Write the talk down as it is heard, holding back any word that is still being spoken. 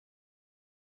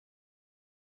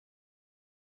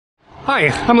Hi,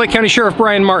 I'm Lake County Sheriff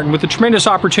Brian Martin with a tremendous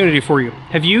opportunity for you.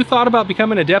 Have you thought about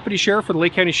becoming a deputy sheriff for the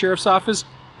Lake County Sheriff's Office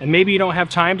and maybe you don't have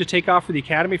time to take off for the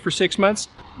academy for 6 months?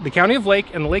 The County of Lake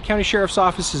and the Lake County Sheriff's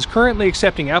Office is currently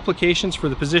accepting applications for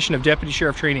the position of Deputy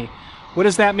Sheriff Trainee. What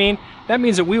does that mean? That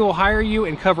means that we will hire you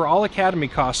and cover all academy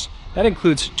costs. That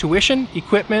includes tuition,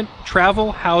 equipment,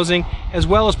 travel, housing, as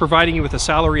well as providing you with a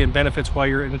salary and benefits while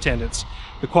you're in attendance.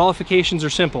 The qualifications are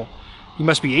simple. You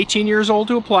must be 18 years old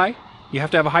to apply. You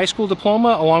have to have a high school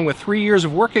diploma along with 3 years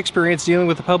of work experience dealing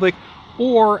with the public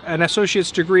or an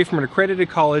associate's degree from an accredited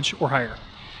college or higher.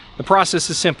 The process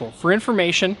is simple. For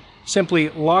information, simply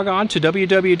log on to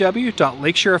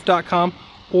www.lakesheriff.com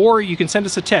or you can send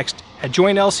us a text at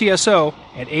JoinLCSO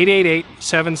at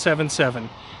 888-777.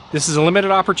 This is a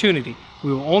limited opportunity.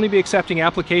 We will only be accepting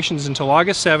applications until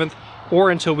August 7th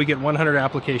or until we get 100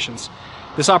 applications.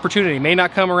 This opportunity may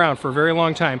not come around for a very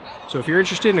long time, so if you're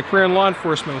interested in a career in law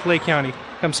enforcement with Lake County,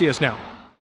 come see us now.